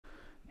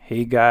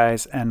Hey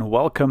guys, and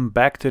welcome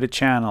back to the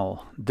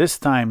channel. This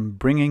time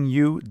bringing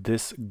you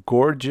this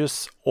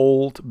gorgeous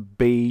old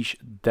beige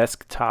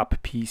desktop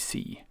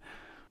PC.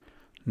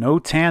 No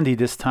Tandy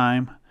this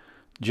time,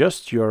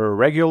 just your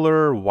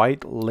regular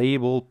white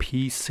label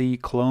PC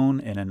clone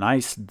in a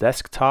nice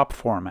desktop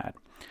format.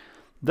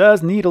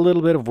 Does need a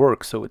little bit of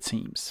work, so it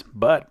seems,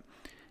 but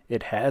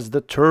it has the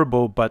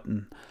turbo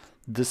button,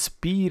 the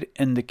speed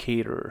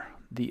indicator,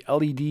 the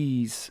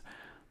LEDs,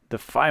 the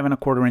 5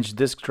 1/4 inch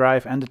disk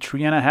drive and the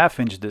 3 1/2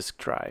 inch disk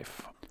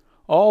drive.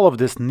 All of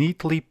this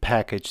neatly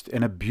packaged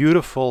in a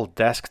beautiful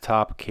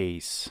desktop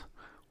case.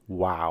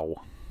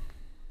 Wow.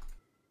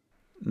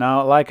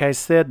 Now, like I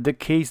said, the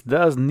case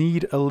does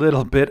need a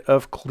little bit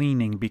of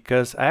cleaning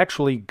because I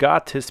actually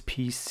got this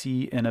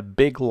PC in a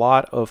big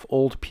lot of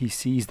old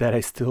PCs that I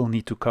still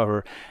need to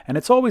cover. And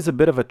it's always a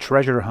bit of a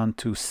treasure hunt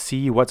to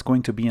see what's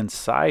going to be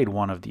inside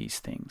one of these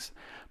things.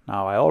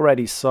 Now, I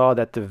already saw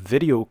that the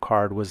video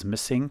card was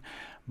missing,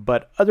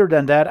 but other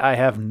than that, I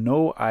have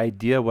no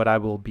idea what I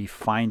will be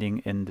finding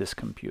in this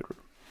computer.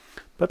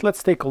 But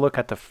let's take a look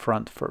at the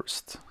front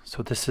first.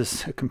 So this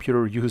is a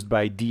computer used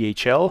by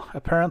DHL,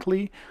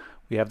 apparently.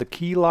 We have the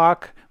key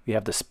lock, we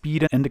have the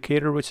speed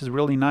indicator, which is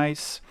really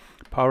nice,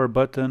 power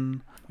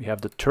button, we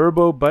have the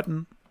turbo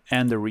button,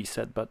 and the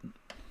reset button.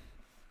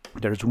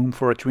 There's room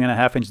for a 3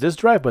 1/2 inch disk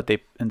drive, but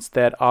they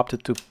instead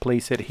opted to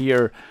place it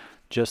here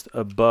just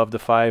above the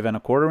 5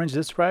 1/4 inch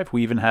disk drive.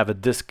 We even have a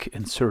disk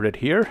inserted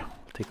here.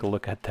 Take a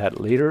look at that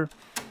later.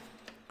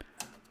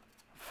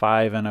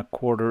 5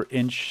 1/4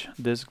 inch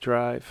disk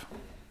drive.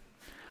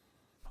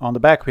 On the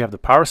back we have the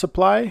power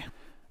supply,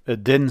 a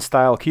DIN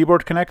style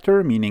keyboard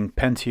connector, meaning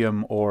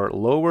Pentium or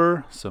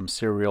lower, some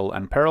serial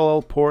and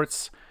parallel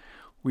ports.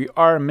 We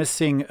are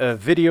missing a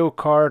video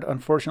card,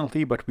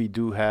 unfortunately, but we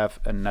do have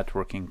a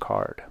networking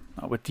card.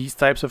 Now, with these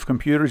types of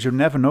computers, you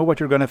never know what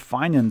you're going to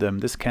find in them.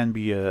 This can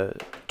be a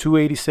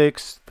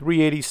 286,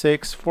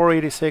 386,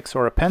 486,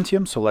 or a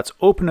Pentium. So let's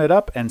open it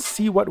up and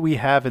see what we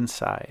have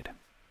inside.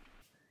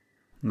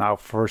 Now,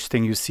 first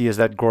thing you see is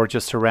that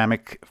gorgeous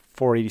ceramic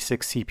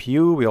 486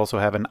 CPU. We also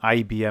have an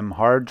IBM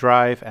hard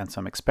drive and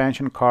some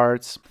expansion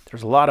cards.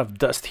 There's a lot of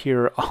dust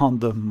here on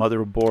the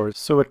motherboard,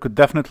 so it could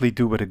definitely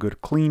do with a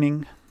good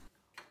cleaning.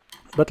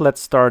 But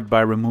let's start by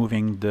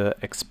removing the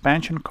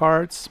expansion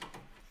cards.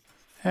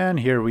 And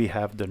here we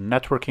have the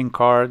networking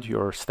card,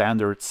 your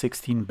standard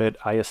 16-bit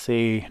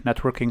ISA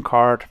networking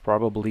card,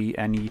 probably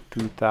any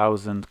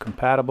 2000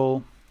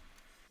 compatible.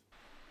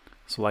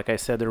 So like I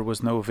said, there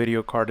was no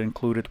video card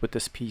included with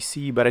this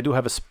PC, but I do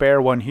have a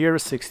spare one here,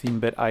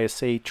 16-bit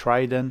ISA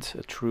Trident,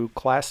 a true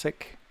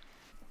classic.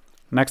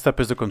 Next up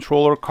is the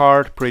controller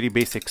card, pretty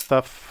basic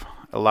stuff.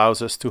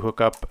 Allows us to hook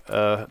up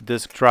a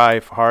disk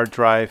drive, hard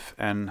drive,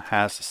 and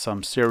has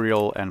some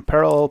serial and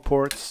parallel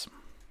ports.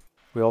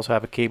 We also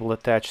have a cable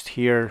attached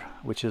here,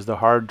 which is the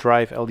hard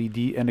drive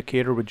LED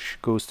indicator, which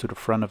goes to the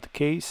front of the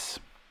case.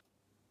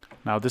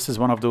 Now this is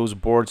one of those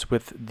boards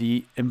with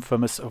the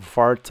infamous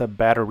Varta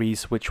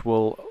batteries, which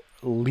will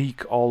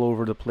leak all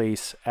over the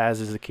place, as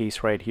is the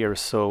case right here.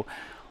 So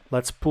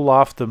let's pull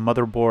off the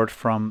motherboard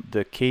from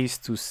the case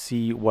to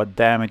see what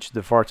damage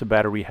the Varta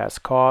battery has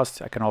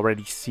caused. I can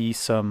already see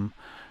some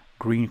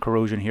green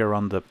corrosion here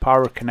on the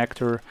power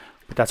connector,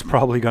 but that's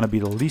probably going to be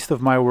the least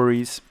of my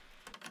worries.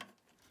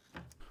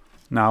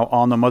 Now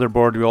on the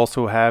motherboard we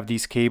also have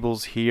these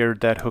cables here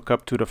that hook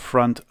up to the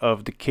front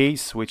of the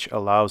case, which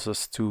allows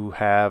us to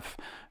have,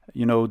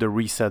 you know, the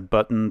reset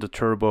button, the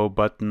turbo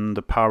button,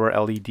 the power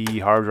LED,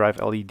 hard drive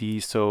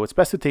LED. So it's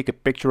best to take a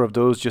picture of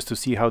those just to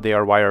see how they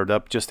are wired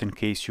up, just in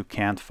case you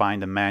can't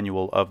find a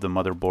manual of the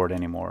motherboard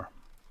anymore.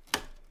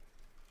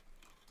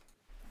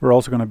 We're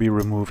also going to be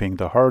removing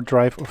the hard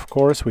drive, of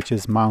course, which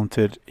is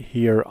mounted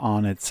here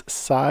on its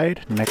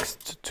side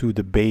next to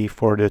the bay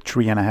for the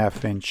 3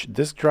 1/2 inch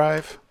disk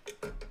drive.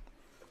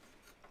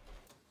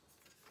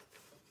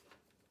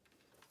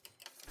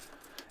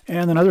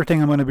 And another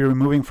thing I'm going to be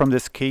removing from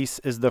this case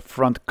is the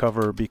front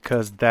cover,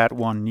 because that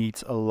one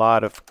needs a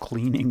lot of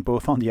cleaning,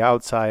 both on the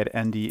outside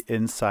and the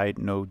inside,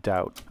 no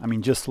doubt. I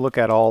mean, just look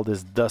at all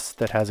this dust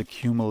that has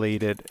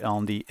accumulated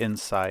on the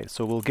inside.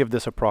 So we'll give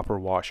this a proper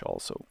wash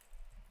also.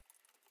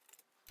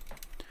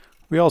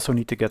 We also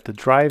need to get the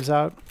drives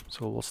out.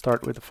 So we'll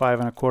start with the 5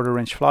 1/4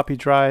 inch floppy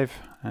drive,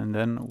 and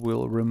then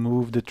we'll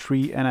remove the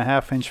 3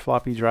 1/2 inch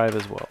floppy drive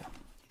as well.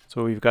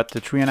 So we've got the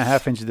 3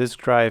 1/2 inch disk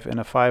drive in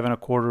a 5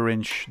 1/4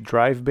 inch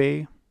drive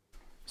bay,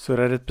 so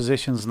that it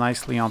positions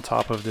nicely on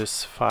top of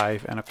this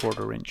 5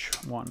 1/4 inch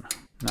one.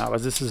 Now,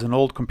 as this is an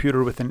old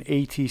computer with an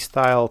AT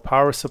style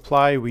power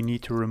supply, we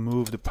need to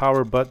remove the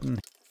power button,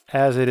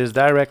 as it is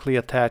directly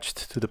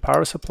attached to the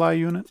power supply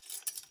unit.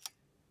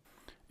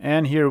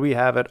 And here we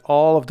have it,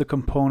 all of the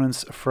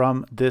components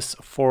from this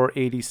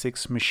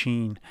 486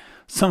 machine.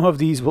 Some of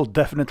these will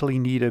definitely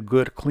need a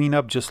good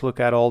cleanup. Just look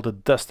at all the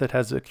dust that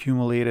has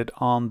accumulated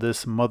on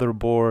this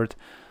motherboard,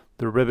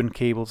 the ribbon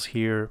cables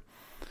here.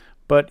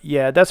 But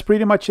yeah, that's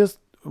pretty much it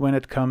when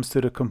it comes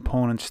to the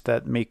components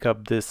that make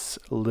up this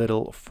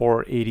little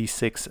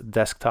 486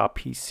 desktop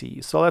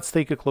PC. So let's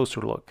take a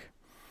closer look.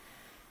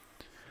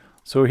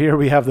 So here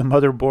we have the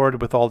motherboard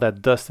with all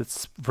that dust.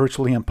 It's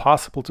virtually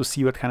impossible to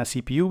see what kind of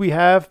CPU we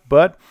have,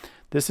 but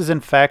this is in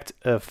fact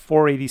a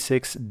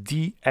 486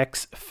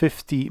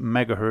 DX50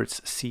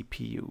 megahertz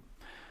CPU.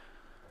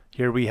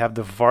 Here we have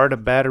the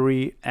Varta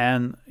battery,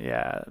 and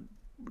yeah,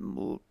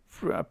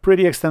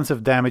 pretty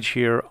extensive damage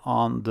here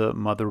on the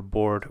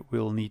motherboard.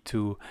 We'll need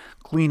to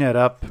clean it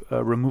up,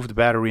 remove the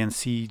battery, and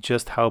see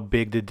just how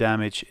big the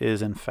damage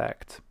is in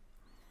fact.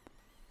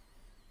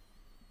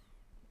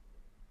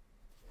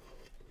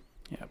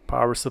 Yeah,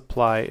 power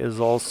supply is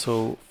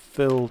also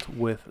filled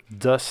with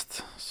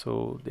dust,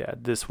 so yeah,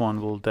 this one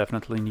will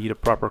definitely need a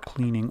proper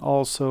cleaning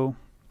also.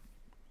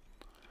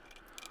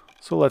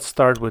 So let's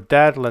start with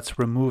that. Let's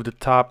remove the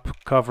top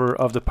cover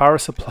of the power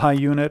supply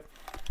unit.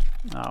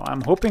 Now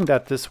I'm hoping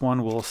that this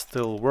one will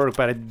still work,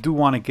 but I do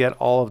want to get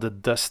all of the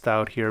dust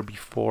out here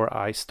before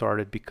I start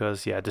it,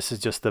 because yeah, this is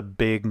just a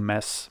big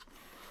mess.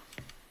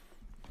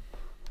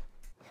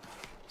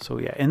 So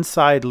yeah,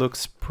 inside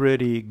looks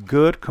pretty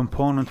good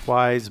component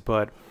wise,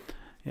 but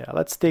yeah,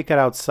 let's take it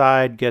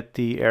outside, get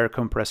the air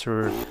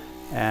compressor,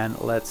 and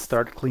let's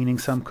start cleaning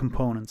some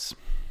components.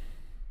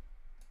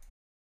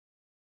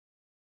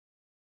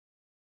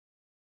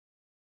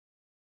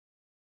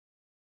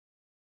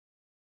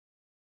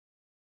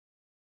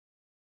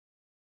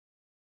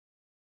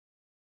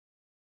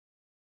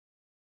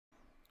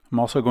 I'm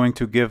also going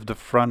to give the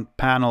front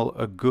panel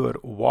a good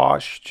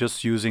wash,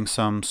 just using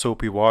some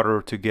soapy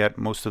water to get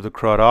most of the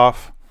crud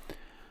off.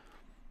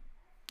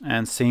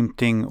 And same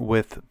thing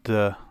with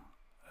the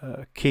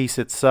case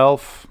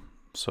itself,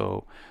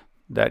 so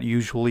that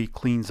usually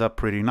cleans up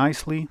pretty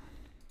nicely.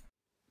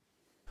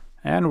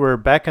 And we're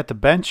back at the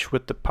bench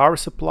with the power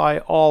supply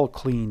all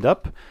cleaned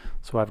up.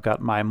 So I've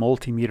got my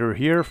multimeter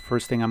here.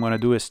 First thing I'm going to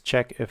do is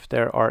check if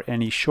there are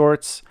any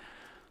shorts.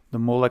 The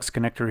Molex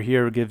connector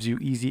here gives you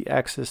easy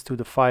access to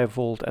the 5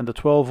 volt and the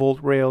 12 volt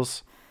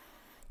rails.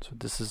 So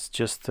this is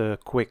just a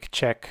quick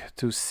check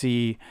to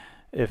see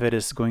if it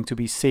is going to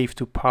be safe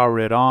to power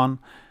it on.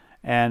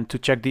 And to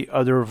check the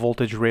other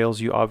voltage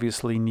rails, you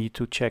obviously need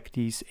to check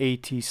these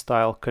AT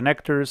style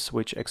connectors,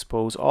 which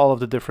expose all of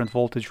the different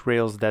voltage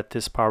rails that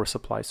this power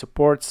supply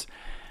supports.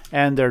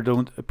 And there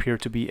don't appear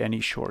to be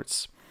any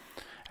shorts.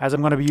 As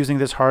I'm going to be using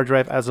this hard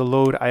drive as a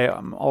load, I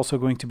am also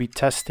going to be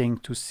testing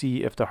to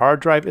see if the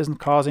hard drive isn't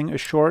causing a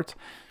short,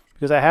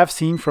 because I have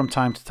seen from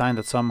time to time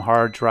that some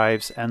hard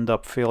drives end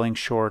up failing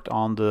short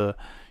on the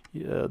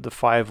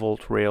 5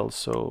 volt rails.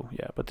 So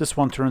yeah, but this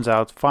one turns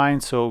out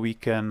fine, so we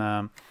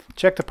can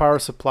check the power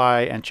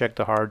supply and check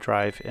the hard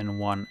drive in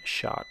one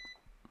shot.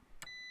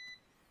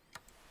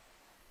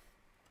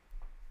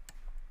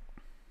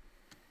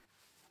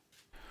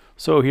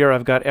 So here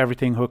I've got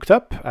everything hooked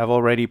up. I've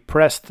already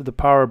pressed the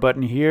power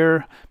button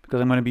here because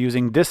I'm going to be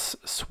using this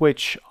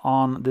switch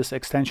on this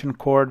extension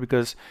cord,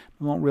 because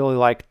I don't really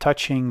like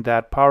touching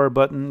that power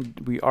button.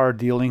 We are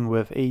dealing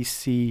with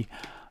AC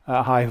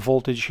high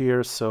voltage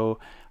here, so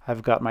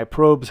I've got my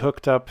probes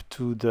hooked up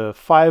to the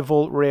 5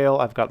 volt rail.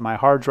 I've got my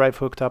hard drive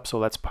hooked up, so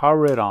let's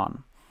power it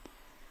on.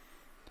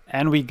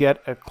 And we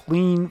get a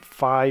clean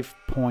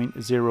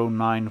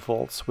 5.09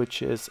 volts,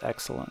 which is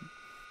excellent.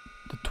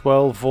 The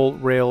 12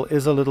 volt rail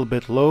is a little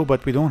bit low,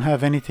 but we don't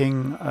have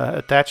anything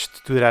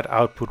attached to that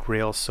output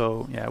rail.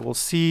 So yeah, we'll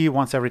see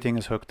once everything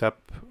is hooked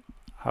up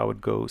how it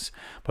goes.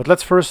 But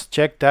let's first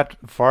check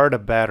that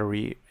Varta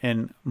battery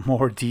in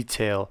more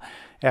detail.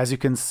 As you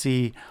can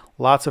see,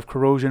 lots of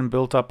corrosion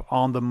built up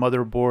on the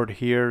motherboard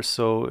here.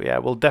 So yeah,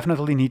 we'll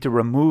definitely need to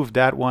remove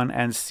that one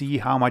and see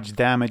how much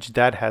damage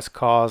that has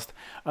caused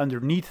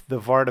underneath the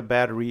Varta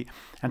battery,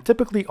 and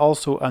typically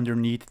also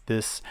underneath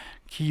this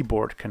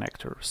keyboard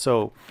connector.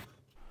 So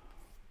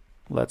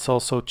let's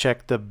also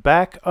check the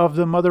back of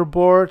the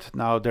motherboard.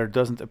 Now there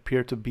doesn't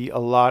appear to be a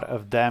lot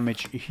of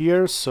damage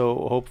here,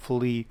 so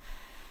hopefully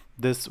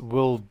this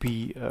will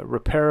be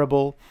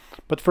repairable.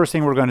 But first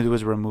thing we're going to do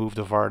is remove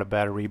the Varta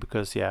battery,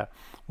 because yeah,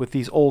 with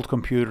these old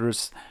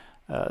computers,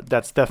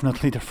 that's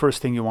definitely the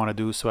first thing you want to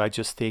do. So I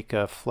just take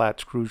a flat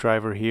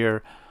screwdriver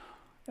here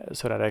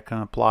so that I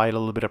can apply a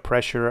little bit of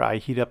pressure. I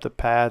heat up the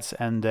pads,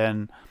 and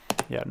then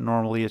yeah,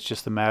 normally it's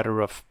just a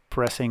matter of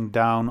pressing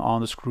down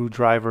on the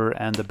screwdriver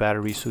and the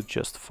battery should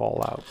just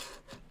fall out.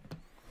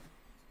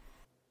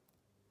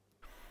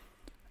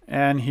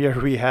 And here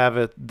we have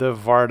it, the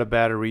Varta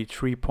battery,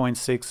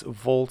 3.6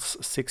 volts,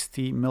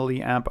 60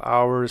 milliamp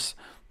hours,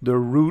 the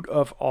root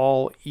of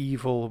all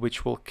evil,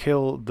 which will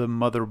kill the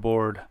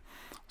motherboard.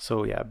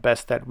 So yeah,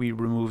 best that we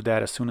remove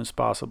that as soon as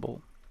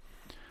possible.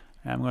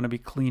 And I'm going to be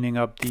cleaning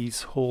up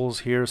these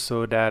holes here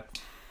so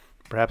that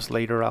perhaps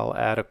later I'll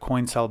add a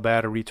coin cell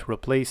battery to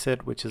replace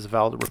it, which is a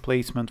valid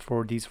replacement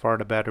for these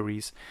Varta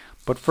batteries.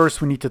 But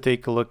first we need to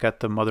take a look at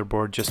the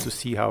motherboard just to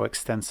see how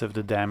extensive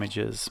the damage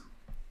is.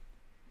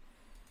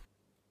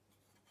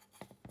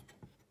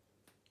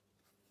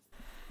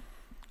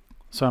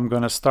 So I'm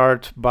going to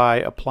start by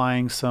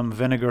applying some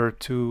vinegar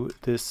to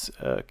this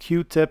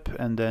Q-tip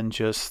and then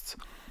just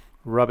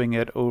rubbing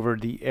it over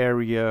the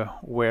area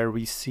where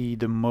we see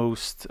the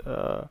most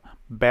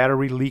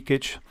battery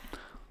leakage.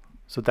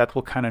 So that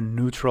will kind of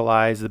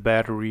neutralize the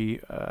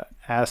battery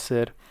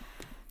acid.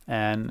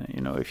 And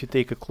if you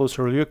take a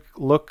closer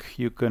look,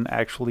 you can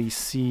actually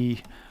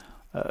see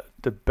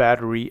the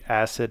battery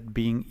acid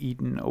being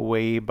eaten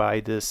away by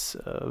this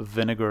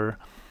vinegar,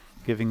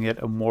 giving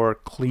it a more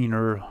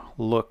cleaner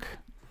look,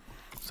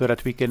 so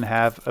that we can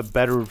have a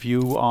better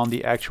view on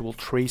the actual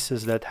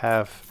traces that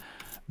have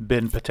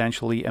been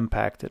potentially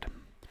impacted.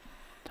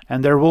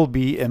 And there will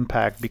be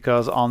impact,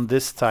 because on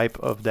this type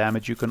of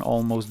damage you can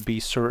almost be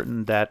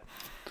certain that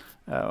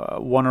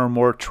one or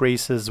more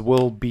traces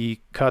will be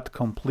cut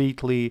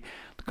completely,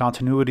 the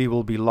continuity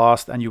will be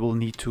lost, and you will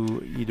need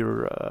to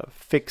either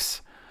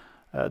fix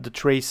the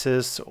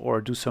traces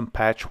or do some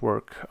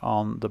patchwork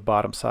on the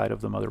bottom side of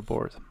the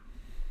motherboard.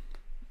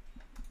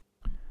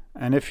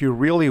 And if you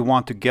really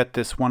want to get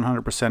this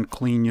 100%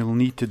 clean, you'll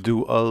need to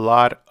do a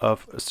lot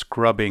of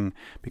scrubbing,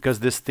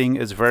 because this thing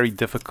is very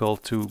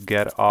difficult to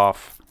get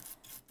off.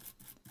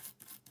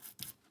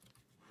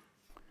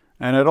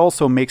 And it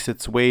also makes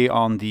its way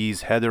on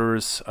these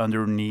headers,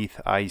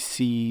 underneath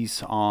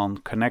ICs, on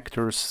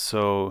connectors,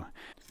 so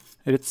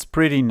it's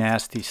pretty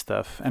nasty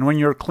stuff. And when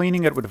you're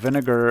cleaning it with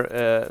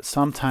vinegar,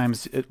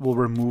 sometimes it will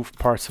remove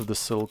parts of the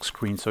silk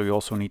screen, so you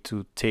also need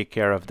to take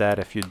care of that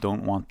if you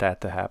don't want that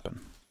to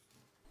happen.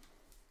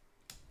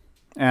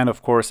 And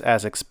of course,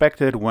 as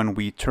expected, when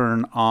we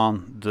turn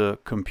on the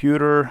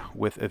computer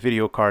with a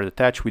video card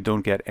attached, we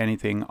don't get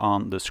anything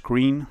on the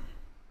screen.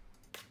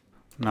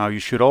 Now, you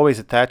should always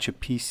attach a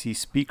PC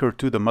speaker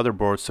to the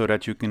motherboard so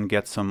that you can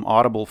get some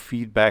audible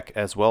feedback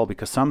as well,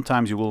 because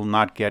sometimes you will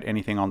not get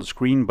anything on the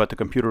screen, but the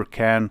computer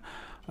can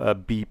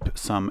beep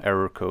some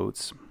error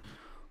codes.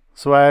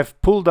 So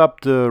I've pulled up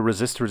the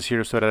resistors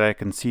here so that I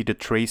can see the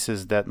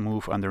traces that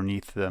move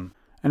underneath them.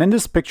 And in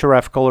this picture,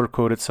 I've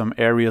color-coded some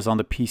areas on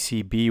the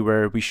PCB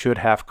where we should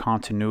have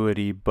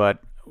continuity, but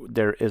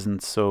there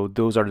isn't. So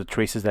those are the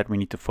traces that we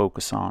need to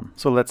focus on.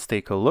 So let's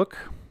take a look.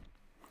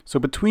 So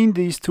between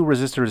these two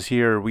resistors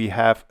here, we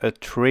have a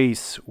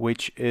trace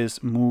which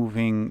is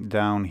moving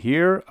down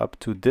here up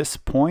to this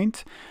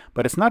point,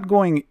 but it's not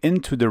going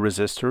into the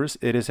resistors.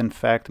 It is in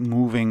fact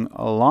moving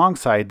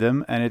alongside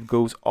them, and it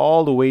goes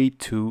all the way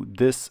to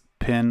this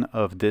pin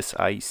of this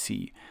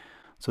IC.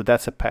 So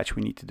that's a patch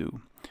we need to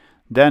do.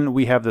 Then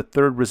we have the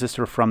third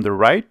resistor from the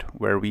right,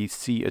 where we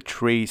see a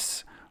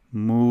trace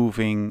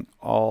moving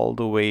all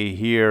the way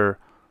here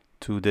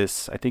to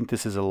this. I think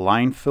this is a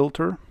line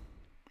filter.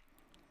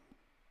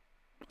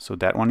 So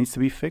that one needs to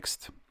be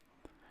fixed.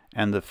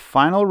 And the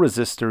final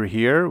resistor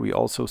here, we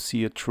also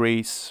see a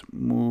trace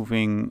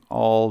moving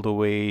all the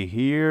way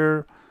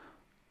here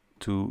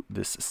to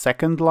this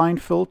second line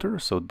filter.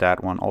 So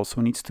that one also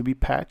needs to be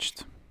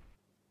patched.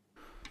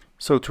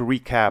 So to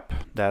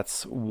recap,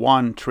 that's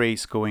one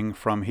trace going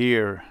from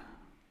here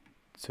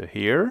to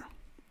here,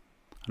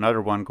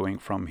 another one going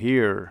from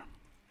here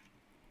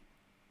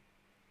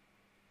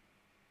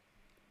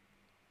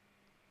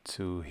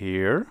to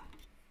here,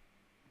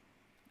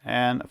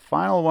 and a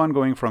final one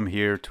going from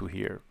here to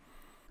here.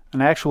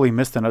 And I actually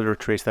missed another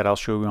trace that I'll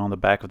show you on the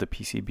back of the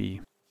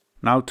PCB.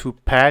 Now, to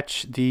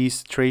patch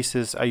these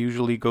traces, I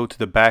usually go to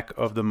the back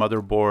of the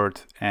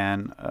motherboard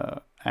and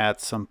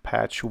add some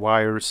patch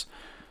wires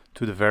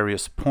to the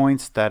various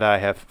points that I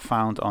have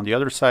found on the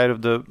other side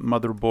of the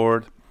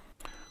motherboard.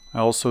 I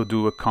also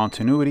do a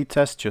continuity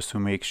test just to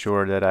make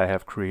sure that I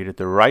have created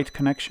the right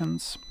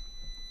connections.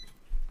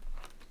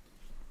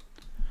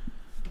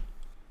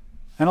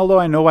 And although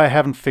I know I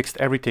haven't fixed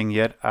everything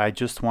yet, I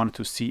just wanted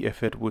to see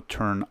if it would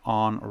turn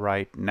on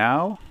right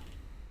now.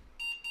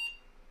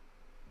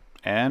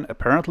 And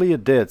apparently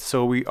it did.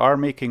 So we are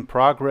making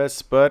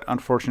progress, but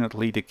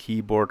unfortunately the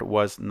keyboard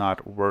was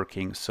not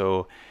working.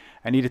 So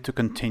I needed to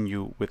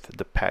continue with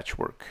the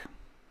patchwork.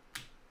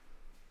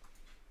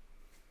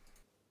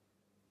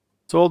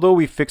 So although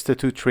we fixed the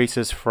two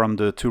traces from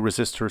the two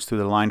resistors to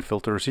the line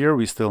filters here,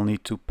 we still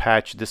need to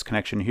patch this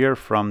connection here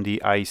from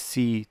the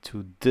IC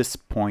to this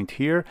point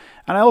here.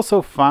 And I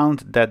also found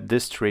that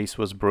this trace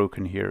was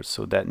broken here,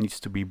 so that needs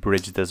to be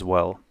bridged as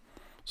well.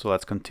 So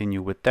let's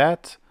continue with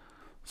that.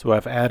 So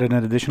I've added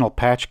an additional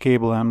patch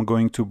cable. I'm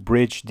going to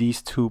bridge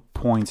these 2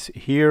 points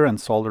here and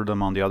solder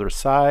them on the other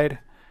side.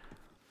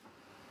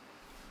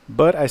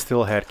 But I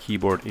still had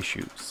keyboard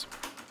issues.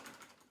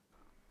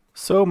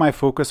 So my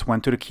focus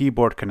went to the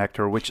keyboard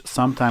connector, which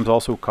sometimes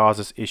also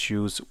causes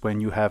issues when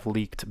you have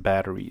leaked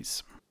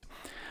batteries.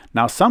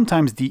 Now,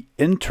 sometimes the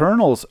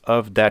internals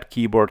of that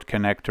keyboard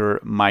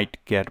connector might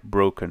get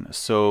broken.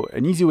 So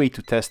an easy way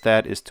to test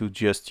that is to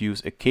just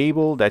use a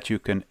cable that you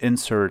can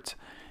insert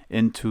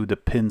into the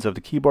pins of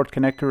the keyboard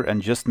connector,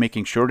 and just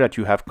making sure that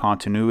you have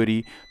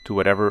continuity to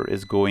whatever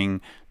is going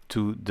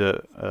to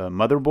the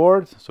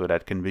motherboard, so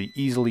that can be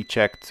easily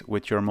checked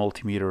with your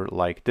multimeter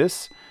like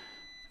this,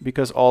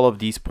 because all of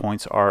these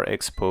points are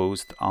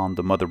exposed on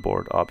the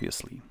motherboard,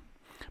 obviously.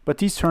 But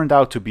these turned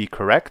out to be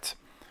correct.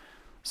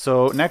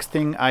 So next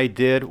thing I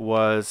did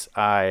was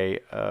I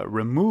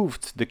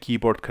removed the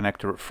keyboard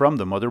connector from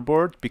the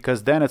motherboard,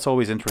 because then it's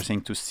always interesting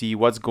to see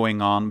what's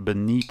going on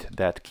beneath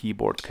that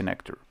keyboard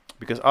connector.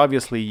 because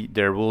obviously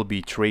there will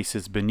be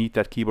traces beneath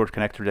that keyboard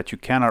connector that you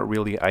cannot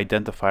really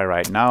identify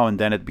right now, and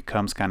then it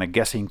becomes kind of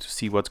guessing to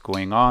see what's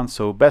going on.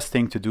 So best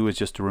thing to do is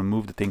just to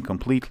remove the thing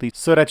completely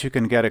so that you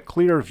can get a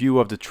clear view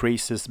of the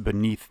traces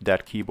beneath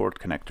that keyboard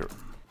connector.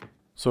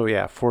 So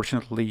yeah,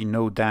 fortunately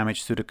no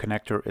damage to the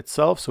connector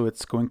itself, so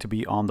it's going to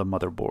be on the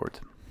motherboard.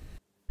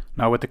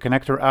 Now with the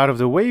connector out of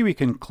the way, we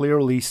can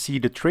clearly see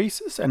the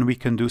traces and we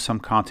can do some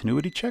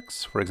continuity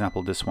checks. For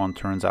example, this one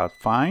turns out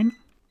fine.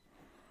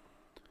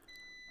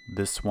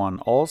 This one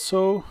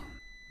also.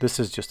 This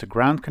is just a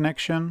ground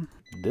connection.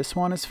 This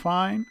one is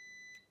fine.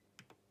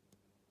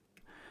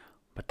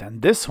 But then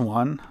this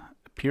one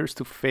appears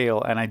to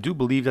fail, and I do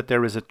believe that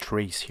there is a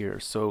trace here.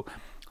 So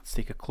let's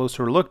take a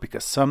closer look,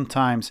 because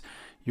sometimes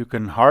you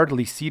can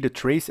hardly see the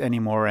trace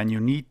anymore and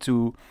you need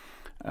to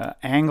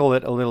angle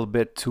it a little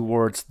bit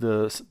towards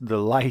the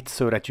light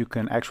so that you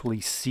can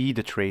actually see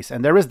the trace.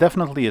 And there is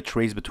definitely a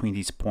trace between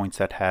these points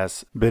that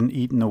has been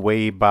eaten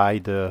away by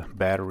the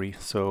battery.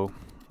 So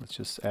let's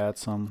just add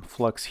some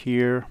flux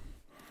here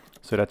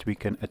so that we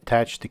can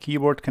attach the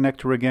keyboard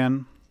connector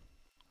again.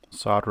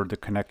 Solder the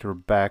connector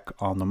back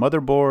on the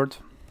motherboard.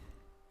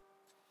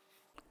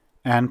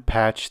 And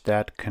patch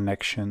that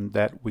connection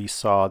that we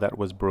saw that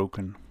was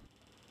broken.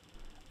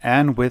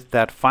 And with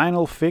that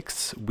final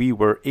fix, we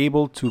were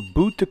able to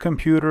boot the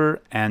computer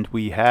and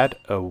we had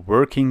a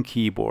working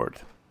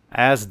keyboard,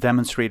 as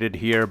demonstrated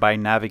here by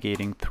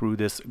navigating through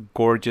this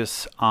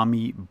gorgeous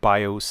AMI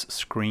BIOS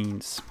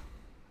screens.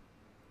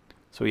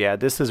 So yeah,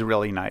 this is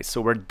really nice. So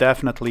we're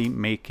definitely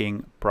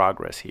making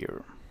progress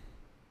here.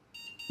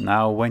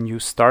 Now, when you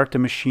start the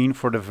machine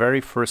for the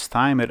very first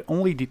time, it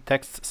only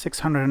detects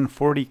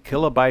 640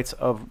 kilobytes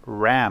of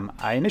RAM.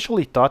 I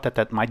initially thought that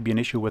that might be an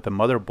issue with the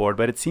motherboard,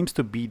 but it seems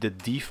to be the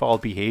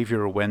default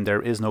behavior when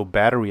there is no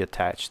battery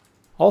attached.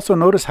 Also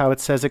notice how it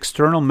says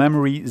external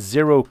memory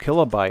 0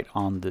 kilobyte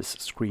on this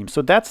screen,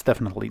 so that's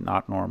definitely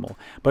not normal.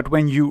 But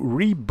when you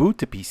reboot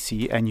the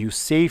PC and you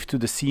save to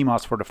the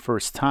CMOS for the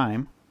first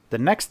time, the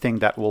next thing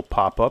that will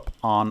pop up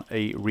on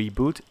a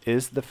reboot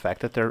is the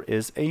fact that there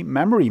is a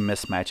memory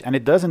mismatch, and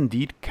it does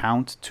indeed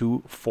count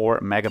to 4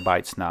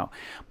 megabytes now.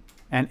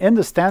 And in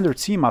the standard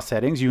CMOS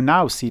settings, you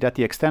now see that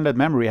the extended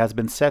memory has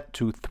been set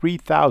to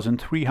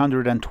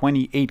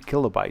 3,328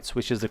 kilobytes,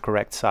 which is the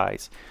correct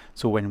size.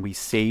 So when we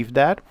save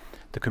that,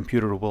 the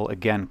computer will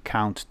again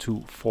count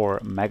to 4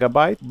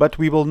 megabytes, but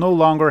we will no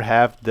longer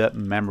have the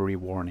memory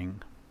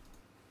warning.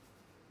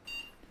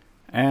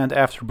 And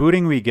after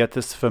booting, we get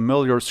this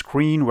familiar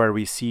screen where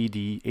we see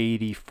the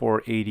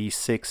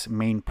 8486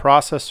 main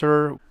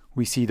processor.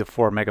 We see the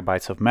 4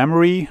 megabytes of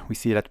memory. We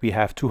see that we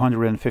have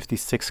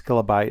 256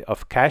 kilobyte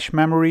of cache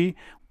memory.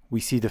 We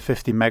see the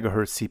 50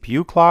 megahertz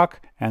CPU clock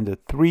and the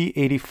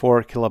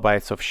 384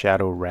 kilobytes of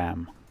shadow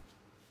RAM.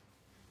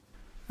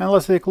 And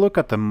let's take a look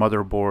at the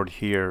motherboard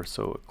here.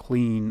 So a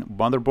clean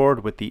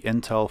motherboard with the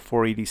Intel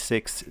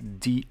 486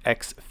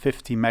 DX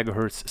 50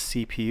 megahertz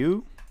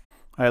CPU.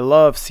 I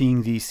love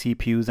seeing these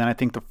CPUs, and I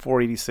think the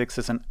 486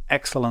 is an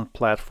excellent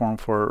platform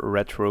for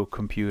retro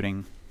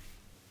computing.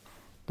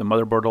 The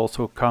motherboard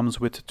also comes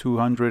with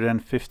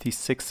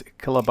 256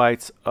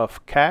 kilobytes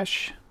of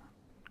cache.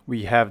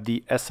 We have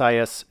the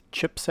SIS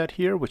chipset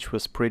here, which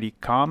was pretty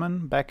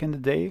common back in the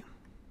day.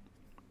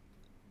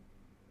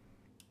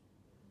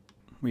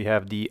 We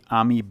have the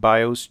AMI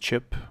BIOS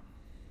chip,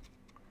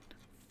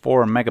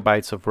 4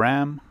 megabytes of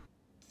RAM,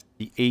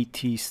 the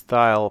AT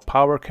style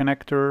power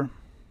connector,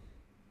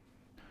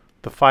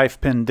 the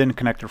 5-pin DIN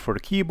connector for the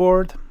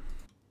keyboard,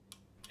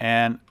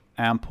 and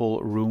ample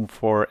room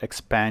for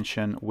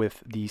expansion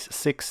with these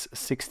 6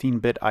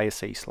 16-bit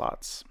ISA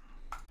slots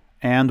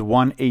and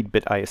 1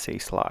 8-bit ISA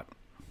slot.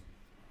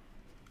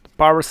 The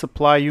power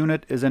supply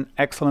unit is in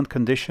excellent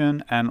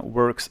condition and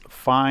works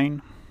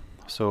fine,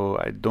 so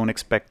I don't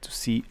expect to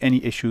see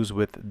any issues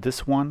with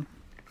this one.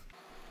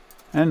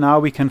 And now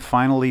we can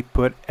finally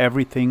put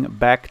everything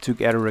back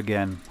together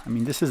again. I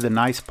mean, this is the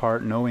nice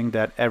part, knowing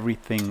that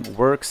everything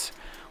works.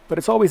 But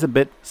it's always a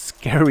bit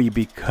scary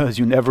because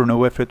you never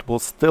know if it will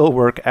still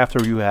work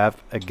after you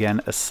have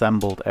again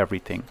assembled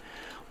everything.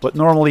 But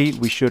normally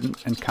we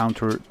shouldn't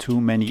encounter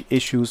too many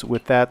issues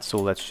with that. So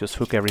let's just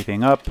hook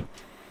everything up,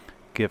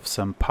 give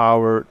some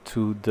power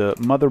to the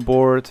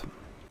motherboard,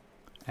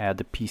 add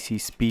the PC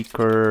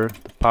speaker,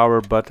 the power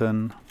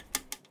button,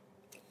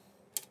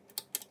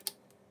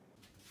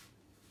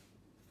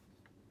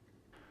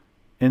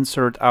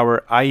 insert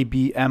our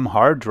IBM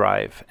hard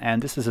drive,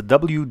 and this is a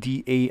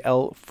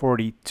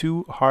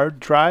WDAL42 hard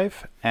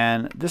drive,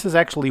 and this is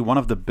actually one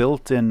of the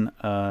built-in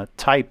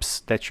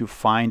types that you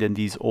find in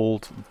these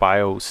old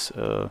BIOS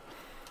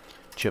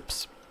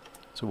chips.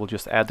 So we'll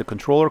just add the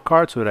controller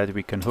card so that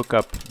we can hook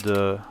up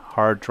the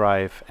hard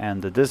drive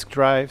and the disk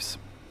drives.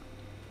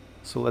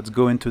 So let's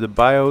go into the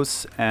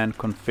BIOS and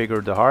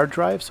configure the hard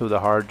drive. So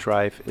the hard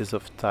drive is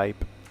of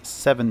type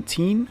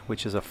 17,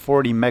 which is a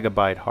 40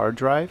 megabyte hard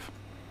drive.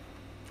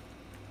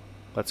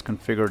 Let's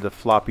configure the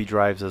floppy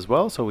drives as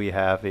well. So we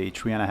have a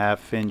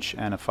 3.5 inch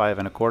and a 5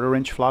 1/4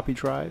 inch floppy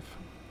drive.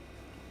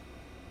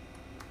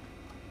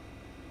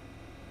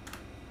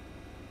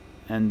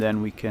 and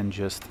then we can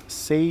just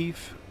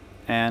save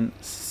and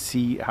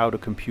see how the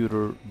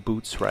computer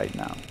boots right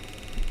now.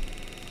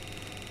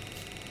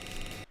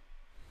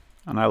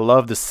 And I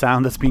love the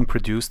sound that's being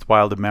produced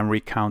while the memory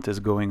count is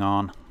going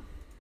on.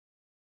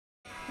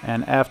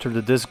 And after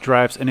the disk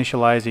drive's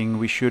initializing,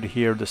 we should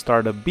hear the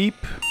startup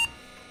beep.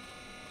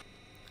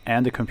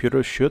 And the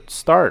computer should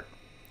start.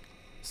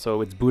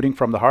 So it's booting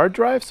from the hard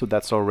drive, so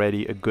that's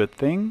already a good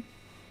thing.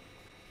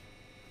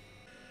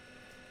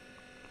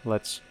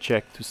 Let's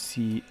check to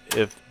see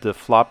if the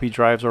floppy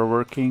drives are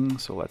working.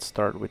 So let's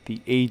start with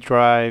the A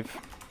drive.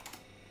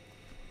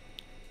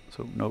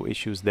 So no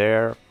issues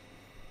there.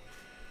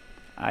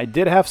 I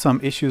did have some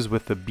issues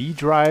with the B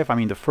drive. I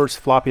mean, the first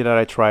floppy that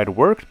I tried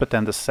worked, but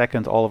then the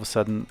second all of a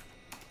sudden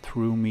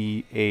threw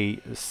me a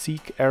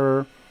seek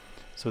error.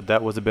 So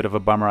that was a bit of a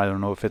bummer. I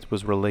don't know if it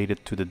was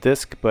related to the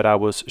disk, but I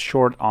was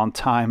short on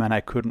time and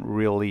I couldn't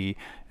really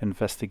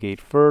investigate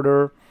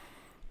further.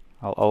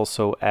 I'll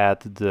also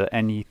add the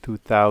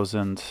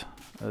NE2000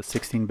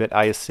 16-bit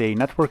ISA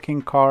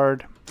networking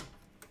card.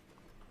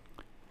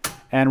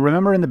 And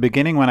remember in the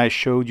beginning when I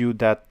showed you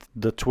that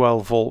the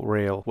 12-volt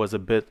rail was a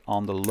bit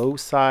on the low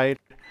side.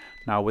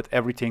 Now with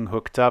everything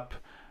hooked up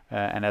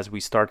and as we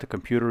start the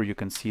computer, you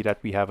can see that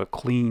we have a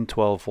clean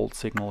 12-volt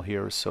signal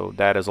here, so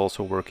that is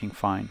also working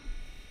fine.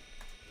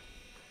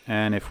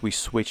 And if we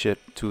switch it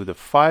to the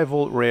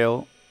 5-volt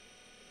rail,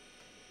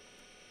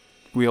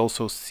 we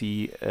also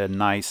see a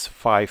nice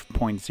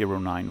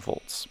 5.09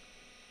 volts.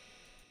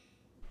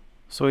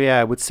 So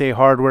yeah, I would say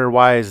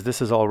hardware-wise,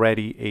 this is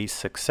already a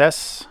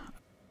success.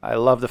 I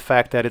love the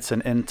fact that it's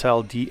an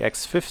Intel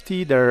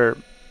DX50. They're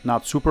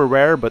not super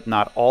rare, but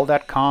not all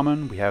that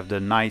common. We have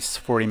the nice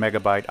 40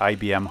 megabyte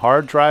IBM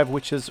hard drive,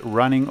 which is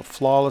running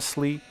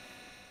flawlessly.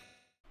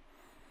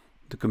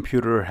 The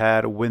computer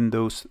had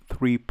Windows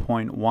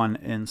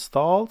 3.1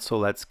 installed, so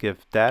let's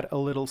give that a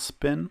little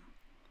spin.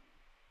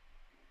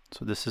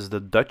 So this is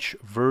the Dutch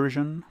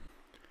version.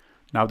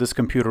 Now this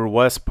computer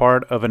was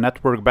part of a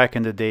network back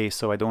in the day,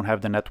 so I don't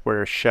have the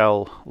NetWare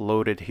shell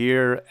loaded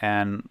here,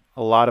 and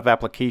a lot of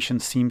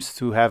applications seems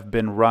to have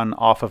been run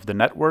off of the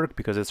network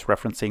because it's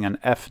referencing an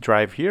F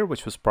drive here,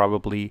 which was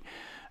probably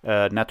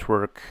a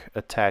network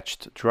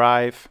attached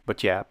drive.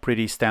 But yeah,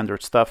 pretty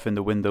standard stuff in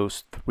the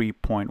Windows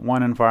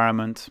 3.1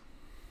 environment.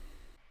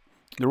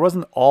 There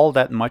wasn't all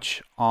that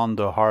much on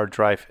the hard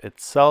drive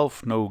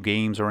itself, no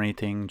games or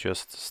anything,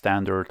 just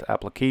standard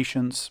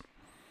applications.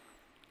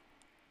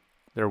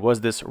 There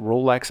was this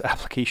Rolex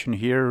application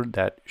here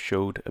that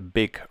showed a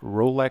big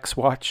Rolex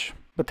watch,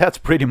 but that's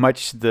pretty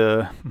much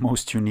the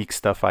most unique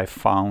stuff I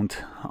found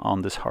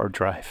on this hard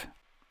drive.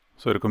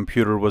 So the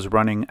computer was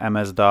running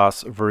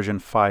MS-DOS version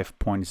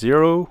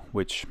 5.0,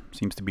 which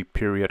seems to be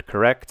period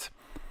correct.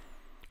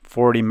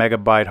 40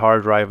 megabyte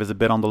hard drive is a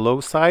bit on the low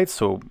side,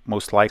 so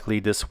most likely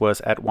this was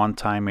at one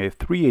time a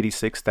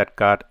 386 that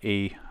got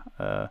a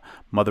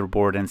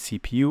motherboard and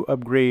CPU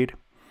upgrade.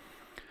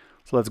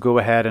 So let's go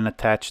ahead and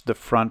attach the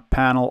front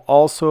panel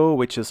also,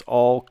 which is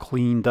all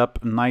cleaned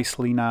up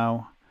nicely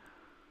now,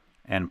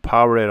 and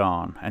power it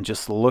on. And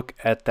just look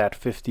at that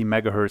 50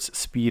 megahertz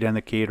speed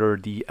indicator.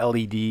 The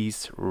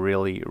LEDs,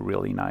 really,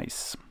 really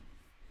nice.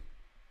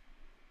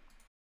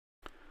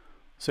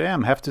 So yeah,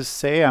 I have to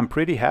say I'm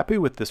pretty happy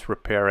with this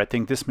repair. I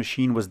think this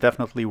machine was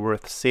definitely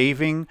worth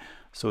saving.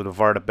 So the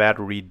Varta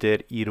battery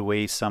did eat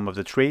away some of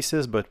the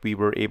traces, but we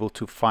were able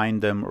to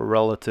find them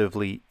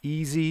relatively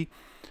easy.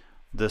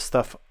 The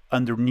stuff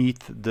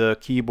underneath the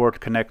keyboard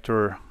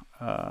connector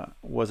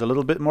was a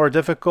little bit more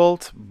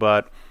difficult,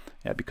 but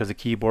yeah, because the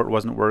keyboard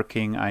wasn't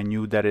working, I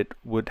knew that it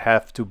would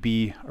have to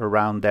be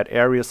around that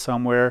area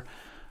somewhere.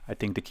 I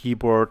think the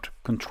keyboard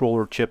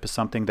controller chip is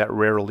something that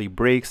rarely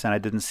breaks, and I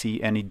didn't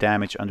see any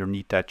damage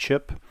underneath that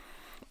chip.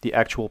 The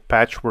actual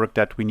patchwork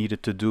that we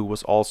needed to do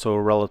was also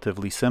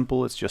relatively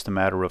simple. It's just a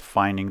matter of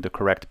finding the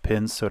correct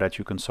pins so that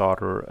you can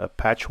solder a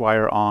patch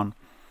wire on.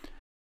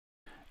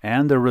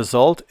 And the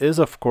result is,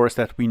 of course,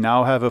 that we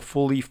now have a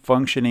fully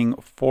functioning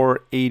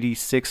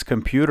 486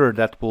 computer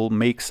that will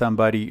make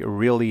somebody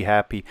really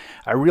happy.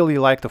 I really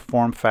like the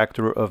form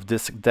factor of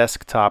this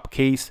desktop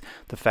case.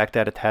 The fact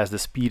that it has the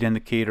speed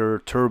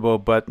indicator, turbo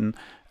button,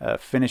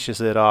 finishes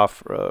it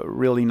off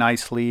really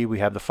nicely. We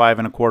have the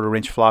 5¼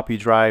 inch floppy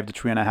drive, the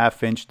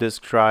 3½ inch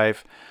disk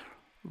drive.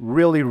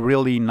 Really,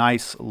 really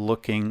nice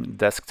looking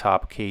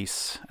desktop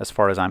case as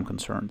far as I'm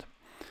concerned.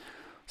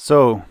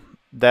 So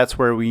that's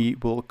where we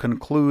will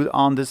conclude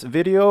on this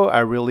video. I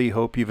really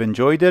hope you've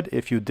enjoyed it.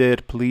 If you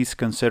did, please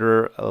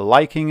consider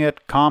liking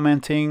it,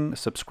 commenting,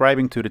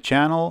 subscribing to the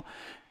channel.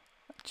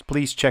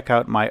 Please check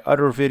out my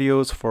other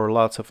videos for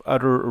lots of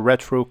other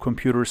retro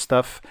computer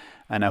stuff.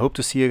 And I hope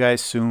to see you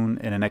guys soon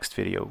in the next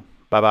video.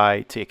 Bye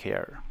bye, take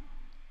care.